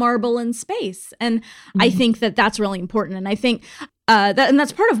blue marble in space. And I think that that's really important, and I think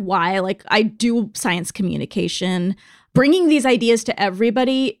that's part of why like I do science communication, bringing these ideas to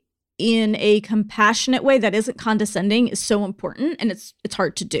everybody in a compassionate way that isn't condescending is so important, and it's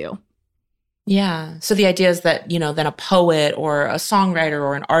hard to do. Yeah. So the idea is that, then a poet or a songwriter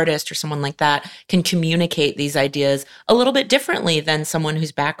or an artist or someone like that can communicate these ideas a little bit differently than someone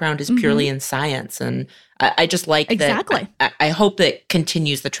whose background is purely in science. And I just like exactly. that. I hope that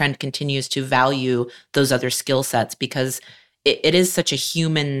the trend continues to value those other skill sets, because it is such a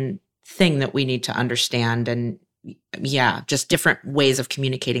human thing that we need to understand. And just different ways of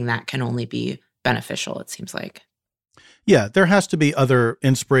communicating that can only be beneficial, it seems like. Yeah, there has to be other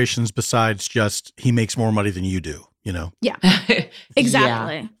inspirations besides just he makes more money than you do, Yeah,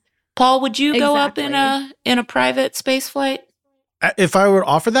 exactly. Yeah. Paul, would you go up in a private space flight? If I were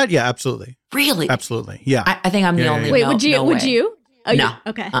offered that, yeah, absolutely. Really? Absolutely, yeah. I think I'm the only. Wait, would you? Oh, no.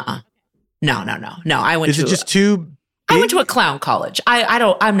 Okay. No. I went. Is it just too big? I went to a clown college.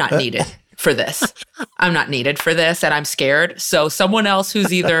 I'm not needed for this. I'm not needed for this, and I'm scared. So someone else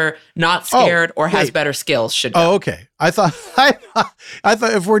who's either not scared or has better skills should go. Oh, okay. I thought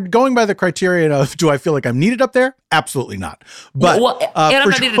if we're going by the criterion of do I feel like I'm needed up there? Absolutely not. But and I'm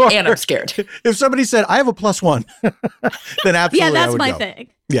not needed, and I'm scared. If somebody said I have a +1, then absolutely, yeah, that's I would my go. thing.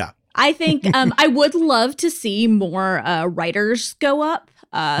 Yeah. I think I would love to see more writers go up.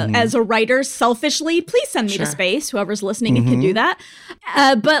 as a writer, selfishly, please send me to space, whoever's listening and can do that.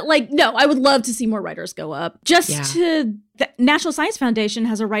 But like, no, I would love to see more writers go up. The National Science Foundation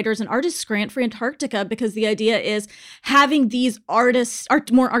has a writers and artists grant for Antarctica because the idea is having these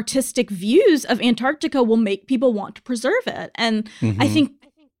more artistic views of Antarctica will make people want to preserve it. And I think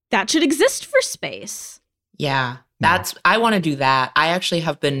that should exist for space. Yeah. I want to do that. I actually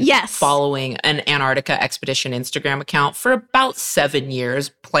have been following an Antarctica expedition Instagram account for about 7 years,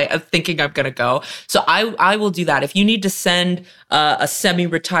 thinking I'm going to go. So I will do that. If you need to send a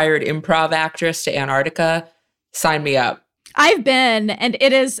semi-retired improv actress to Antarctica, sign me up. I've been, and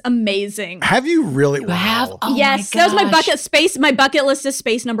it is amazing. Have you really? You have? Oh yes, that was my bucket list is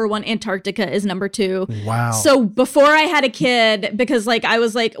space number 1. Antarctica is number 2. Wow. So before I had a kid, because like I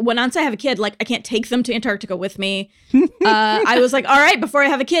was like, once I have a kid, like I can't take them to Antarctica with me. I was like, all right, before I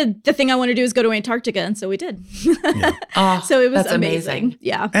have a kid, the thing I want to do is go to Antarctica, and so we did. So it was amazing.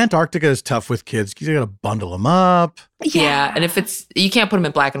 Yeah. Antarctica is tough with kids. You gotta bundle them up. Yeah, and if you can't put them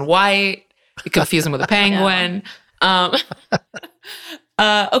in black and white, you confuse them with a penguin.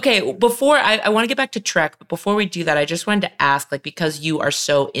 Okay, before I want to get back to Trek, but before we do that, I just wanted to ask, like, because you are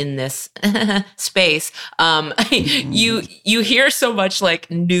so in this space, you hear so much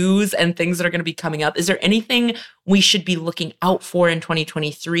like news and things that are going to be coming up. Is there anything we should be looking out for in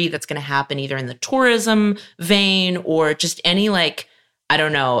 2023 that's going to happen either in the tourism vein or just any like, I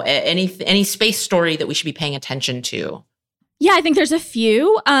don't know, any space story that we should be paying attention to? Yeah, I think there's a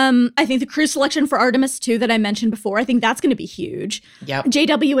few. I think the crew selection for Artemis 2 that I mentioned before, I think that's going to be huge. Yep.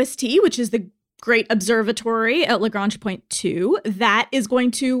 JWST, which is the Great Observatory at Lagrange Point 2, that is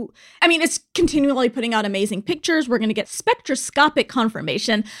going to, I mean, it's continually putting out amazing pictures. We're going to get spectroscopic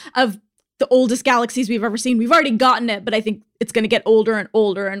confirmation of the oldest galaxies we've ever seen. We've already gotten it, but I think it's going to get older and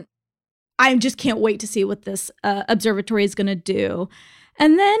older. And I just can't wait to see what this observatory is going to do.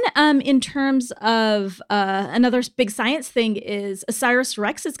 And then in terms of another big science thing is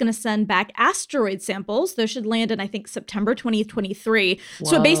OSIRIS-REx is going to send back asteroid samples. Those should land in, I think, September 2023. Whoa.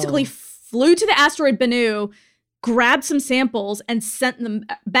 So it basically flew to the asteroid Bennu, grabbed some samples, and sent them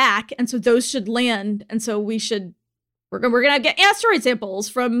back. And so those should land. And so we're going to get asteroid samples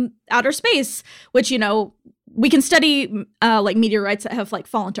from outer space, which, you know, we can study like meteorites that have like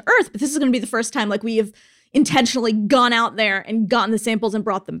fallen to Earth. But this is going to be the first time like we have intentionally gone out there and gotten the samples and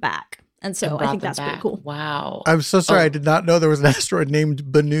brought them back. And so I think that's pretty cool. Wow. I'm so sorry. I did not know there was an asteroid named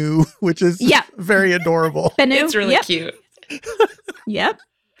Bennu, which is very adorable. Bennu. It's really cute. Yep.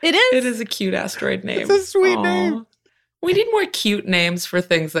 It is. It is a cute asteroid name. It's a sweet name. We need more cute names for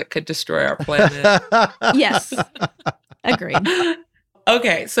things that could destroy our planet. Yes. Agreed.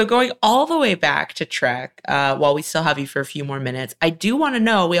 Okay, so going all the way back to Trek, while we still have you for a few more minutes, I do want to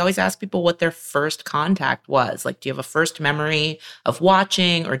know, we always ask people what their first contact was. Like, do you have a first memory of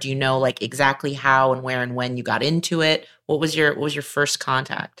watching, or do you know like exactly how and where and when you got into it? What was your first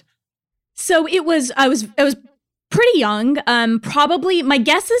contact? So I was pretty young. Probably my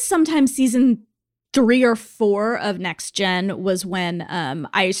guess is sometime season 3 or 4 of Next Gen was when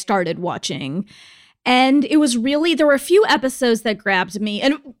I started watching. And it was really, there were a few episodes that grabbed me.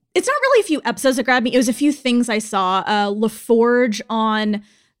 And it's not really a few episodes that grabbed me. It was a few things I saw. LaForge on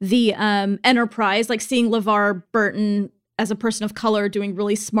the Enterprise, like seeing LeVar Burton as a person of color doing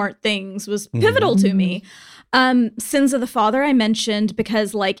really smart things was pivotal to me. Sins of the Father I mentioned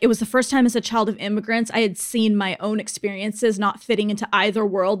because like it was the first time as a child of immigrants I had seen my own experiences not fitting into either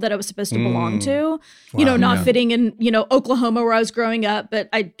world that I was supposed to belong to. You know, not fitting in, you know, Oklahoma where I was growing up, but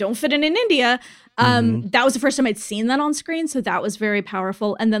I don't fit in India. That was the first time I'd seen that on screen. So that was very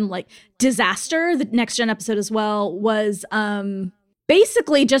powerful. And then like Disaster, the Next Gen episode as well, was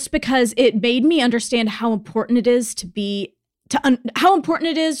basically just because it made me understand how important it is to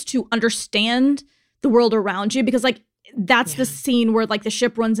understand the world around you, because like that's the scene where like the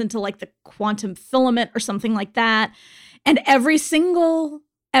ship runs into like the quantum filament or something like that. And every single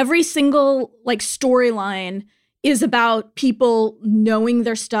like storyline is about people knowing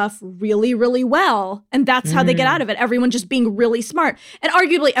their stuff really, really well. And that's how they get out of it. Everyone just being really smart. And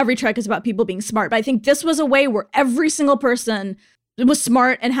arguably every Trek is about people being smart. But I think this was a way where every single person was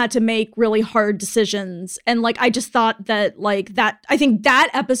smart and had to make really hard decisions. And like, I just thought that like that, I think that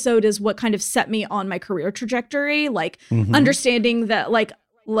episode is what kind of set me on my career trajectory. Like understanding that like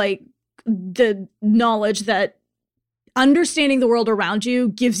the knowledge that understanding the world around you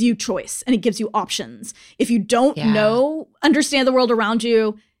gives you choice and it gives you options. If you don't understand the world around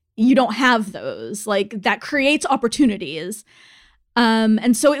you, you don't have those. Like that creates opportunities.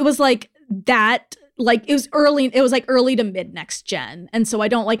 And so it was like that, like it was early to mid next gen. And so I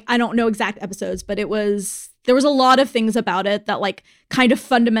don't know exact episodes, but there was a lot of things about it that like kind of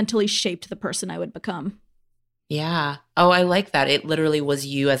fundamentally shaped the person I would become. Yeah. Oh, I like that. It literally was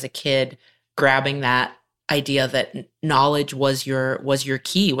you as a kid grabbing that idea that knowledge was your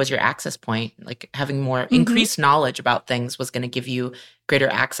key, was your access point. Like having more increased knowledge about things was going to give you greater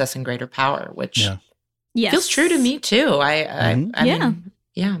access and greater power, which feels true to me too. I mean,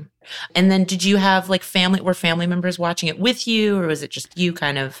 yeah. And then did you have like were family members watching it with you, or was it just you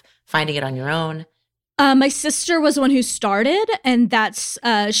kind of finding it on your own? My sister was the one who started, and that's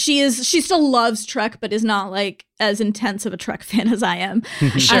she still loves Trek, but is not like as intense of a Trek fan as I am.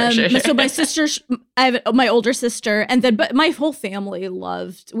 Sure. So my sister, I have my older sister, but my whole family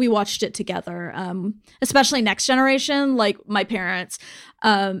we watched it together. Especially Next Generation, like my parents,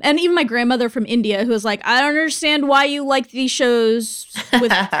 and even my grandmother from India, who was like, I don't understand why you like these shows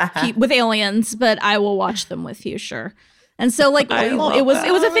with aliens, but I will watch them with you, sure. And so like it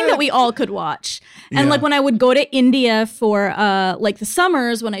was a thing that we all could watch. And like when I would go to India for like the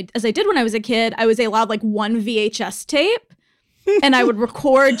summers as I did when I was a kid, I was allowed like one VHS tape. And I would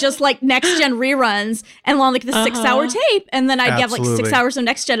record just like Next Gen reruns and on like the 6-hour tape. And then I'd have like 6 hours of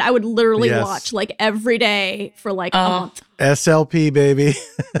Next Gen. I would literally watch like every day for like a month. SLP, baby.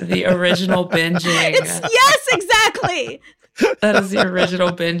 The original binging. Yes, exactly. That is the original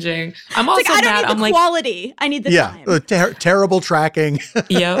binging. I'm also I don't need the quality. I need the time. Terrible tracking.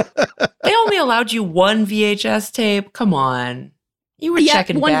 Yep. They only allowed you one VHS tape. Come on. You were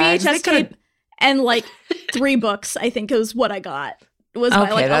checking one bags. VHS tape and like 3 books, I think is what I got.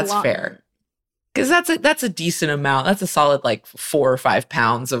 That's fair. Because that's a decent amount. That's a solid like 4 or 5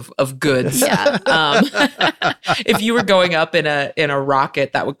 pounds of goods. Yeah. If you were going up in a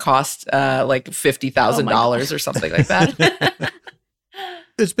rocket, that would cost like $50,000 or something like that.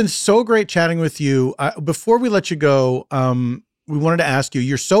 It's been so great chatting with you. Before we let you go, we wanted to ask you.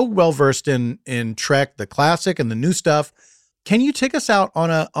 You're so well versed in Trek, the classic and the new stuff. Can you take us out on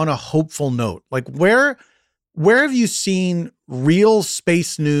a hopeful note? Like where have you seen real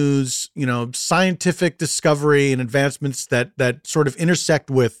space news, scientific discovery and advancements that sort of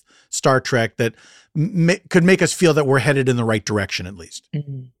intersect with Star Trek that could make us feel that we're headed in the right direction, at least?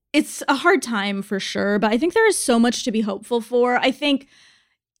 Mm-hmm. It's a hard time for sure, but I think there is so much to be hopeful for. I think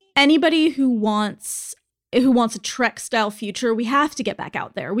anybody who wants a Trek-style future, we have to get back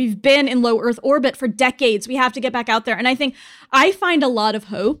out there. We've been in low Earth orbit for decades. We have to get back out there. And I think I find a lot of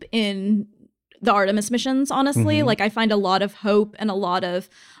hope in the Artemis missions, honestly. Mm-hmm. Like I find a lot of hope and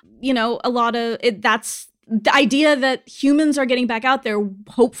that's the idea that humans are getting back out there.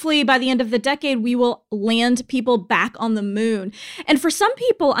 Hopefully by the end of the decade, we will land people back on the moon. And for some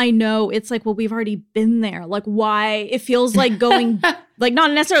people I know it's like, well, we've already been there. Like why? It feels like going, like not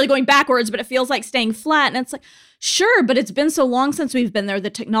necessarily going backwards, but it feels like staying flat. And it's like, sure, but it's been so long since we've been there.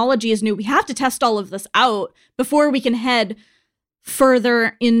 The technology is new. We have to test all of this out before we can head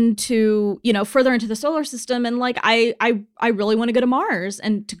further into the solar system. And like I really want to go to Mars,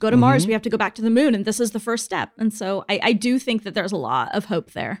 and to go to Mars we have to go back to the moon, and this is the first step. And so I do think that there's a lot of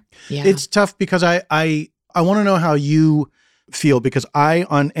hope there. Yeah. It's tough because I want to know how you feel, because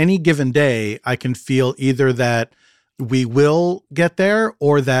on any given day I can feel either that we will get there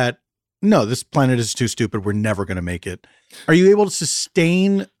or that no, this planet is too stupid, we're never going to make it. Are you able to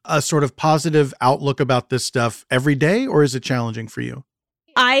sustain a sort of positive outlook about this stuff every day, or is it challenging for you?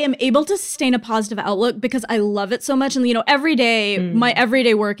 I am able to sustain a positive outlook because I love it so much. And, every day, my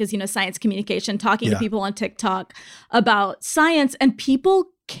everyday work is, science communication, talking to people on TikTok about science, and people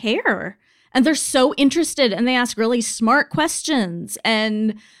care and they're so interested and they ask really smart questions.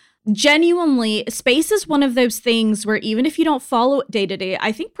 And genuinely, space is one of those things where even if you don't follow it day to day,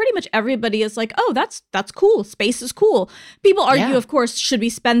 I think pretty much everybody is like, oh, that's cool. Space is cool. People argue, of course, should we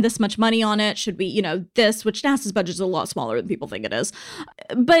spend this much money on it? Should we, this, which NASA's budget is a lot smaller than people think it is.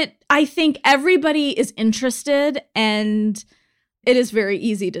 But I think everybody is interested, and it is very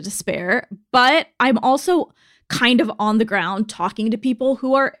easy to despair. But I'm also kind of on the ground talking to people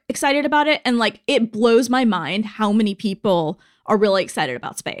who are excited about it. And like, it blows my mind how many people are really excited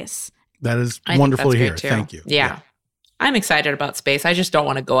about space. That is wonderful to hear. Thank you. Yeah. I'm excited about space. I just don't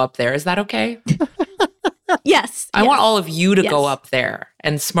want to go up there. Is that okay? Yes. I want all of you to go up there,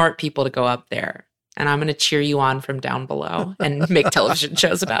 and smart people to go up there. And I'm going to cheer you on from down below and make television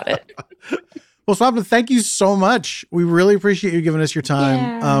shows about it. Well, Swapna, thank you so much. We really appreciate you giving us your time.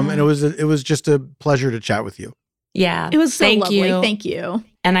 Yeah. And it was just a pleasure to chat with you. Yeah. It was so lovely. Thank you.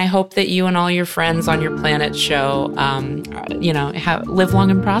 And I hope that you and all your friends on your planet show, live long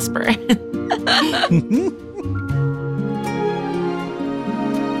and prosper.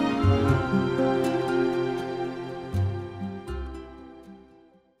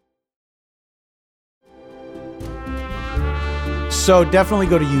 So definitely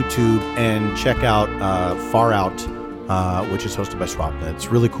go to YouTube and check out Far Out, which is hosted by Swapna. It's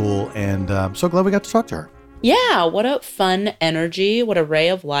really cool, and I'm so glad we got to talk to her. Yeah, what a fun energy, what a ray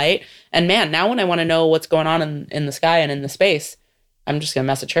of light. And man, now when I want to know what's going on in the sky and in the space, I'm just going to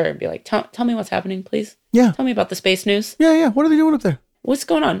message her and be like, tell me what's happening, please. Yeah. Tell me about the space news. Yeah. What are they doing up there? What's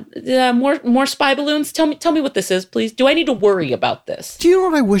going on? More spy balloons? Tell me what this is, please. Do I need to worry about this? Do you know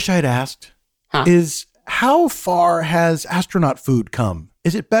what I wish I'd asked? Huh? Is how far has astronaut food come?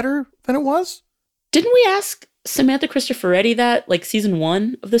 Is it better than it was? Didn't we ask Samantha Cristoforetti that, like, season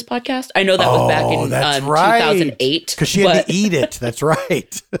 1 of this podcast? I know that was back in 2008. Because she had to eat it. That's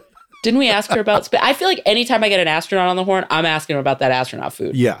right. Didn't we ask her about space? I feel like anytime I get an astronaut on the horn, I'm asking her about that astronaut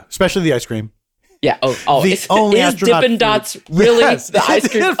food. Yeah, especially the ice cream. Yeah. Oh, the only is Dippin' Dots really the ice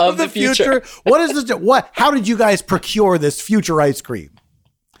cream of the future? What is this? How did you guys procure this future ice cream?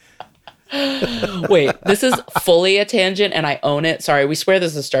 Wait, this is fully a tangent and I own it. Sorry, we swear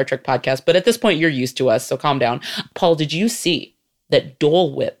this is a Star Trek podcast, but at this point you're used to us, so calm down. Paul, did you see that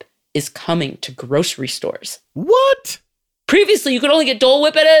Dole Whip is coming to grocery stores? What? Previously, you could only get Dole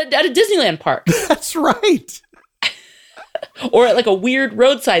Whip at a Disneyland park. That's right. Or at like a weird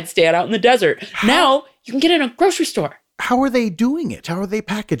roadside stand out in the desert. Now you can get it in a grocery store. How are they doing it? How are they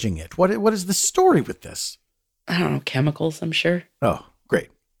packaging it? What is the story with this? I don't know, chemicals, I'm sure. Oh, great.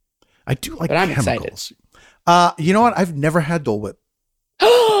 I do like but I'm chemicals. Excited. You know what? I've never had Dole Whip.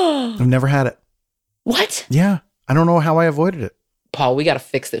 I've never had it. What? Yeah. I don't know how I avoided it. Paul, we got to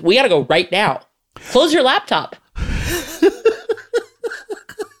fix it. We got to go right now. Close your laptop.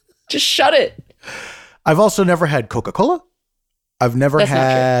 Just shut it. I've also never had Coca-Cola. I've never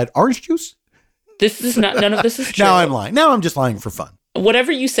had orange juice. None of this is true. Now I'm lying. Now I'm just lying for fun.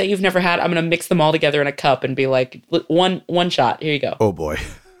 Whatever you say you've never had, I'm going to mix them all together in a cup and be like, one shot. Here you go. Oh, boy.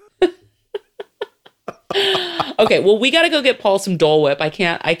 Okay, well, we got to go get Paul some Dole Whip. I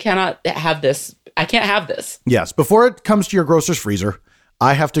cannot have this. I can't have this. Yes. Before it comes to your grocer's freezer,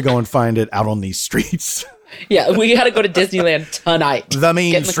 I have to go and find it out on these streets. Yeah, we got to go to Disneyland tonight. The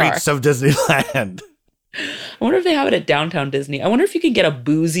main streets of Disneyland. I wonder if they have it at Downtown Disney. I wonder if you can get a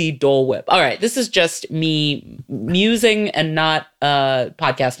boozy Dole Whip. All right, this is just me musing and not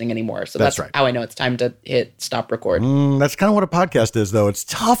podcasting anymore. So that's right. How I know it's time to hit stop record. That's kind of what a podcast is, though. It's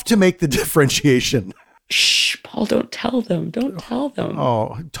tough to make the differentiation. Shh, Paul, don't tell them. Don't tell them.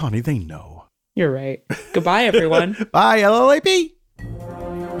 Oh, Tawny, they know. You're right. Goodbye, everyone. Bye, LLAP.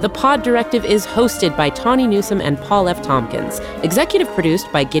 The Pod Directive is hosted by Tawny Newsome and Paul F. Tompkins, executive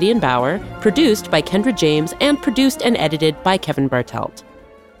produced by Gideon Bauer, produced by Kendra James, and produced and edited by Kevin Bartelt.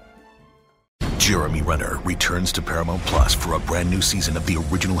 Jeremy Renner returns to Paramount Plus for a brand new season of the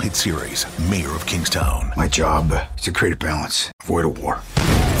original hit series, Mayor of Kingstown. My job is to create a balance, avoid a war.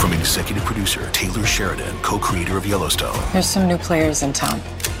 From executive producer Taylor Sheridan, co-creator of Yellowstone. There's some new players in town,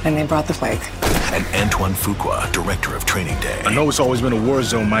 and they brought the plague. And Antoine Fuqua, director of Training Day. I know it's always been a war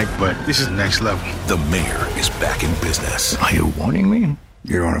zone, Mike, but this is next level. The mayor is back in business. Are you warning me?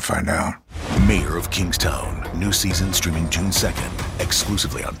 You're going to find out. Mayor of Kingstown. New season streaming June 2nd,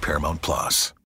 exclusively on Paramount Plus.